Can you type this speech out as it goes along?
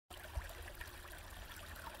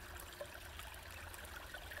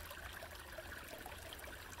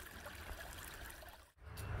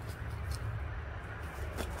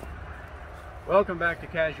Welcome back to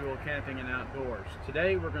Casual Camping and Outdoors.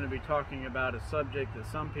 Today we're going to be talking about a subject that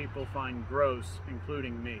some people find gross,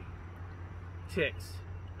 including me. Ticks.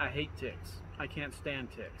 I hate ticks. I can't stand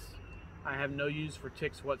ticks. I have no use for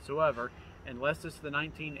ticks whatsoever, unless it's the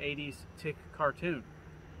 1980s tick cartoon.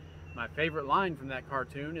 My favorite line from that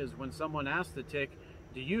cartoon is when someone asks the tick,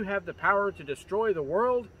 "Do you have the power to destroy the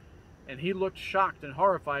world?" And he looked shocked and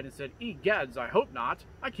horrified and said, "Egads, I hope not.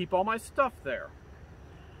 I keep all my stuff there."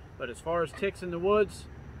 But as far as ticks in the woods,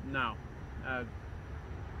 no.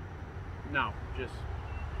 No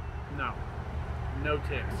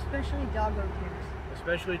ticks. Especially doggo ticks.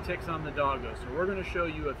 Especially ticks on the doggo. So we're going to show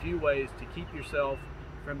you a few ways to keep yourself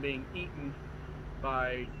from being eaten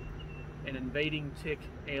by an invading tick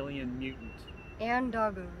alien mutant. And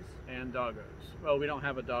doggos. And doggos. Well, we don't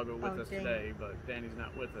have a doggo with us today, but Danny's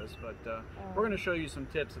not with us. But we're going to show you some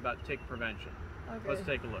tips about tick prevention. Okay. Let's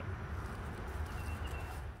take a look.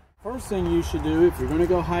 First thing you should do if you're going to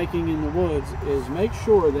go hiking in the woods is make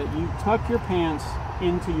sure that you tuck your pants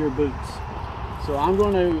into your boots. So I'm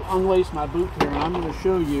going to unlace my boot here and I'm going to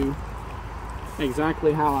show you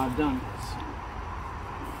exactly how I've done this.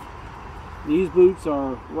 These boots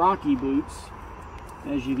are Rocky boots.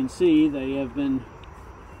 As you can see, they have been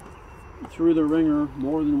through the ringer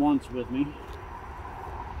more than once with me.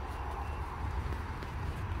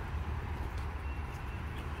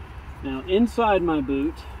 Now inside my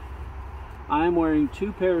boot, I am wearing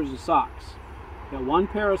two pairs of socks. Got one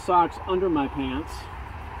pair of socks under my pants.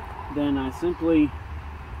 Then I simply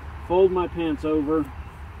fold my pants over,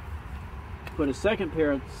 put a second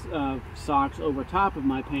pair of socks over top of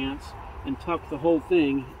my pants, and tuck the whole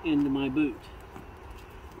thing into my boot.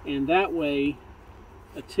 And that way,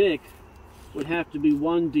 a tick would have to be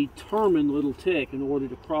one determined little tick in order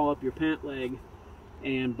to crawl up your pant leg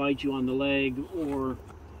and bite you on the leg or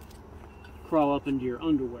crawl up into your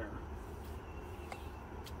underwear.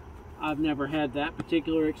 I've never had that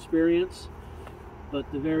particular experience,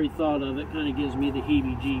 but the very thought of it kind of gives me the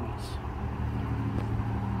heebie-jeebies.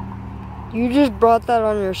 You just brought that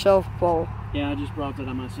on yourself, Paul. Yeah, I just brought that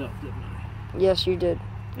on myself, didn't I? Yes, you did.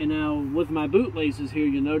 And now with my boot laces here,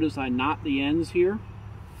 you'll notice I knot the ends here.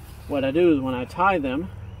 What I do is when I tie them,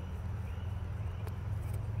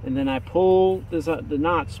 and then I pull this, the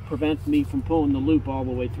knots prevent me from pulling the loop all the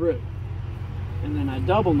way through. And then I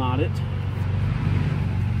double knot it.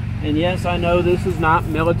 And yes, I know this is not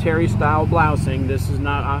military style blousing. This is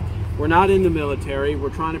not, we're not in the military.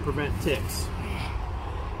 We're trying to prevent ticks.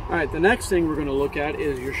 All right, the next thing we're going to look at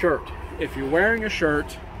is your shirt. If you're wearing a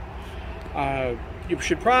shirt, you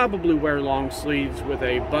should probably wear long sleeves with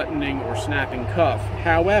a buttoning or snapping cuff.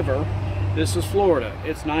 However, this is Florida.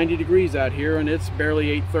 It's 90 degrees out here and it's barely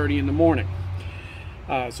 8:30 in the morning.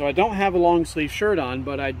 So I don't have a long sleeve shirt on,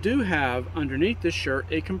 but I do have underneath this shirt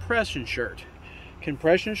a compression shirt.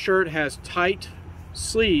 Compression shirt has tight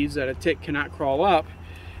sleeves that a tick cannot crawl up,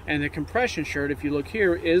 and the compression shirt, if you look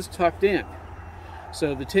here, is tucked in.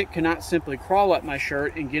 So the tick cannot simply crawl up my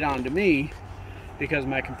shirt and get onto me, because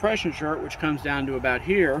my compression shirt, which comes down to about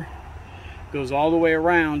here, goes all the way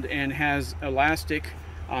around and has elastic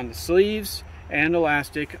on the sleeves and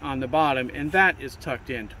elastic on the bottom, and that is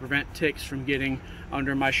tucked in to prevent ticks from getting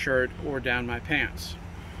under my shirt or down my pants.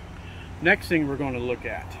 Next thing we're going to look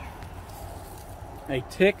at, a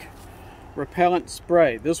tick repellent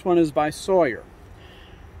spray. This one is by Sawyer.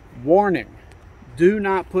 Warning, do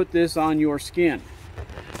not put this on your skin.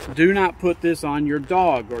 Do not put this on your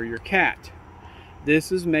dog or your cat. This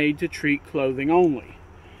is made to treat clothing only.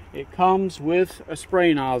 It comes with a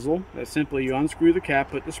spray nozzle that simply you unscrew the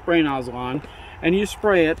cap, put the spray nozzle on, and you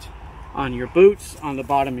spray it on your boots, on the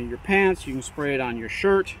bottom of your pants. You can spray it on your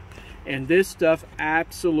shirt, and this stuff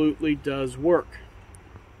absolutely does work.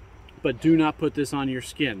 But do not put this on your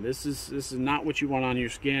skin. This is not what you want on your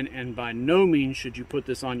skin, and by no means should you put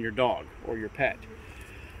this on your dog or your pet.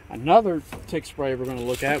 Another tick spray we're going to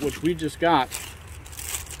look at, which we just got.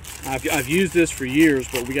 I've used this for years,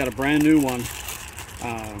 but we got a brand new one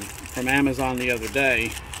from Amazon the other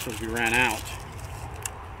day because we ran out.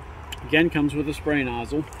 Again, comes with a spray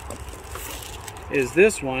nozzle. Is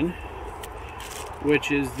this one, which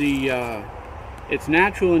is the it's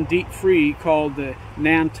natural and DEET free, called the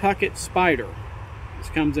Nantucket Spider. This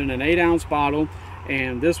comes in an 8-ounce bottle,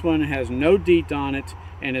 and this one has no DEET on it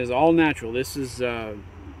and is all natural. This is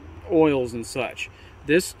oils and such.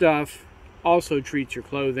 This stuff also treats your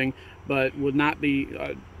clothing, but would not be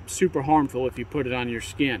super harmful if you put it on your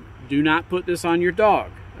skin. Do not put this on your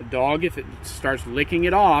dog. A dog, if it starts licking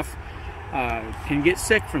it off, can get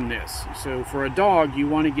sick from this. So for a dog, you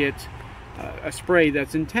want to get a spray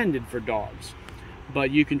that's intended for dogs.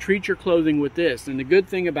 but you can treat your clothing with this. And the good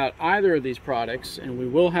thing about either of these products, and we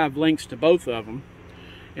will have links to both of them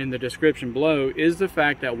in the description below, is the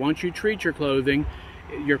fact that once you treat your clothing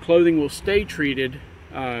will stay treated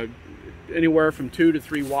anywhere from 2 to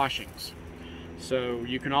 3 washings. So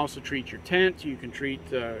you can also treat your tent, you can treat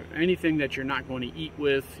anything that you're not going to eat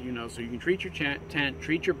with, you know, so you can treat your tent,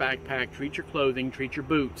 treat your backpack, treat your clothing, treat your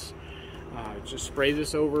boots. Just spray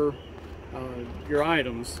this over your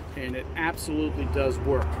items, and it absolutely does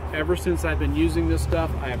work. Ever since I've been using this stuff,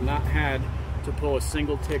 I have not had to pull a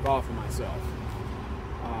single tick off of myself.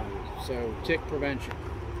 So tick prevention.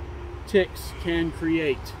 Ticks can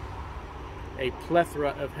create a plethora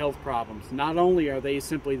of health problems. Not only are they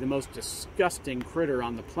simply the most disgusting critter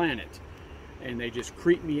on the planet, and they just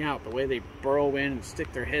creep me out, the way they burrow in and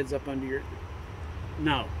stick their heads up under your...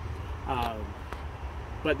 No.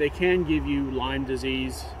 But they can give you Lyme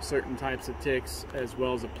disease, certain types of ticks, as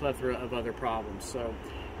well as a plethora of other problems. So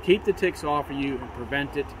keep the ticks off of you and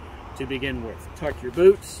prevent it to begin with. Tuck your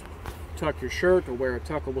boots, tuck your shirt, or wear a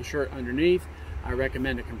tuckable shirt underneath. I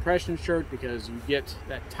recommend a compression shirt because you get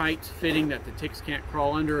that tight fitting that the ticks can't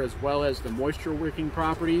crawl under, as well as the moisture wicking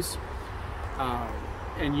properties,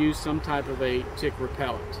 and use some type of a tick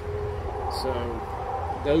repellent. So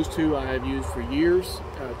those two I have used for years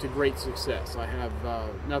to great success. I have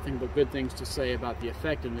nothing but good things to say about the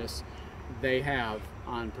effectiveness they have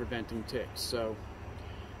on preventing ticks. So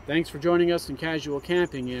thanks for joining us in Casual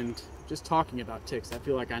Camping and just talking about ticks. I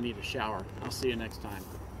feel like I need a shower. I'll see you next time.